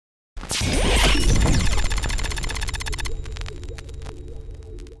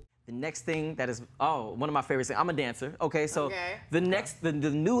next thing that is, one of my favorite things. I'm a dancer, okay? So the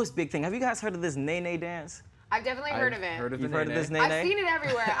newest big thing, have you guys heard of this Nae Nae dance? I've definitely heard of it. You've heard of this Nae Nae? I've seen it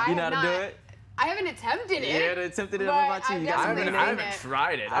everywhere. You know how to do it? I haven't attempted it. You haven't attempted it? What about you? I haven't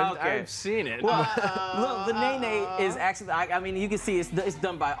tried it. I've seen it. Well, look, the Nae Nae is actually, I mean, you can see it's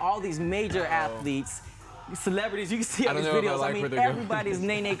done by all these major athletes, celebrities. You can see all these videos. I mean, everybody's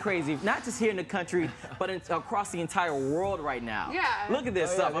Nae Nae crazy, not just here in the country, but across the entire world right now. Yeah. Look at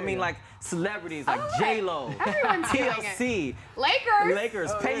this stuff. I mean, like celebrities like J-Lo, TLC,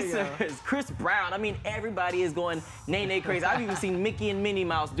 Lakers, Pacers, Chris Brown. I mean, everybody is going Nae Nae crazy. I've even seen Mickey and Minnie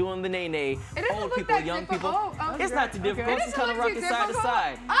Mouse doing the Nae Nae. Old people, young people. It's not too difficult. It's kind of rocking side to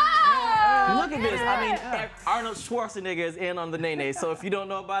side. Look at this. I mean, Arnold Schwarzenegger is in on the Nae Nae. So if you don't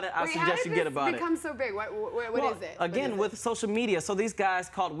know about it, I suggest you get about it. Become so big? What is it? Again, with social media. So these guys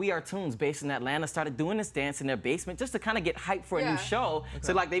called We Are Tunes, based in Atlanta, started doing this dance in their basement just to kind of get hyped for a new show.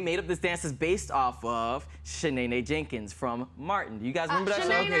 So like they made up this dance that's based off of Shanae Jenkins from Martin. Do you guys remember that show?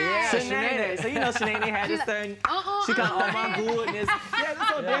 Okay, yeah. Shanae. So you know Shanae had this thing. She kind of, oh my goodness. Yeah, this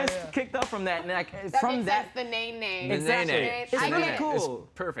whole dance kicked up from that. And like, from that, the Nae Nae. Exactly. It's really cool.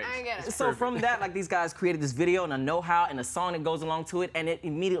 It's perfect. I get it. So from that, like these guys created this video and a know-how and a song that goes along to it, and it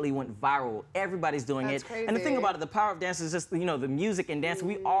immediately went viral. Everybody's doing it. Crazy. And the thing about it, the power of dance is just, you know, the music and dance.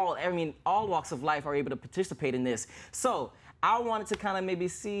 We all, I mean, all walks of life are able to participate in this. So I wanted to kind of maybe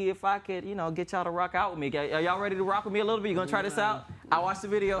see if I could, you know, get y'all to rock out with me. Are y'all ready to rock with me a little bit? You gonna try this out? I watched the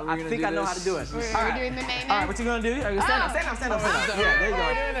video. I think I know how to do it. All right. We're doing the Nae Nae. All right, what you gonna do? Are you stand up? Yeah, there you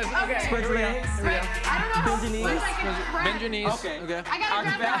go. Okay. Spread your legs. I don't know. Bend your knees. Bend your knees. Okay. I gotta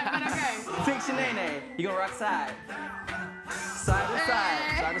grab that, but okay. Fix your Nae Nae. You gonna rock side. Side to side.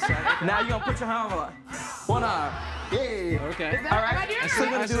 Side to side. Now you gonna put your arm on. One arm. Yeah. Okay. All right. So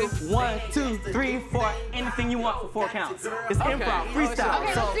you're gonna do 1, 2, 3, 4. Anything you want for 4 counts. It's improv, freestyle.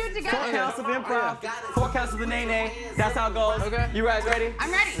 Okay, so let's do it together. 4 counts of improv, 4 counts of the Nae Nae. That's how it goes. Okay. You guys ready?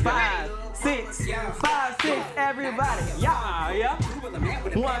 I'm ready. 5, 6, 5, 6. Everybody. Yeah.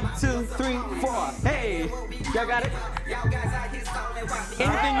 1, 2, 3, 4. Hey. Y'all got it?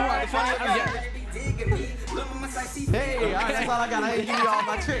 Anything you want. Hey, all right, that's all I got. I ain't give you all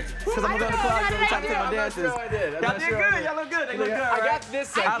my tricks. Because I'm going to go to the club and try to take my dances. Y'all did good. Y'all look good. They look good. I got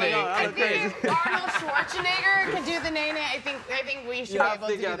this, I think. I think Arnold Schwarzenegger can do the Nae Nae. I think we should be able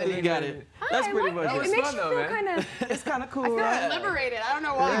to do the Nae Nae. You got it. That's pretty much it. It makes you feel kind of... It's kind of cool, I feel liberated. I don't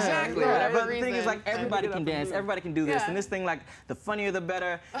know why. Exactly. For whatever But the reason. thing is, like, everybody can dance. Everybody can do this. And this thing, like, the funnier the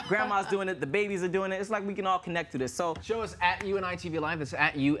better. Grandma's doing it. The babies are doing it. It's like we can all connect to this. So show us at U&i TV Live. That's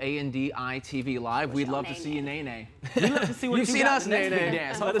at U&i TV Live. We'd love to see you Nae Nae. we'd love to see what You've seen us Nae Nae.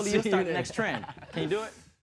 dance. Hopefully you'll start the next trend. Can you do it?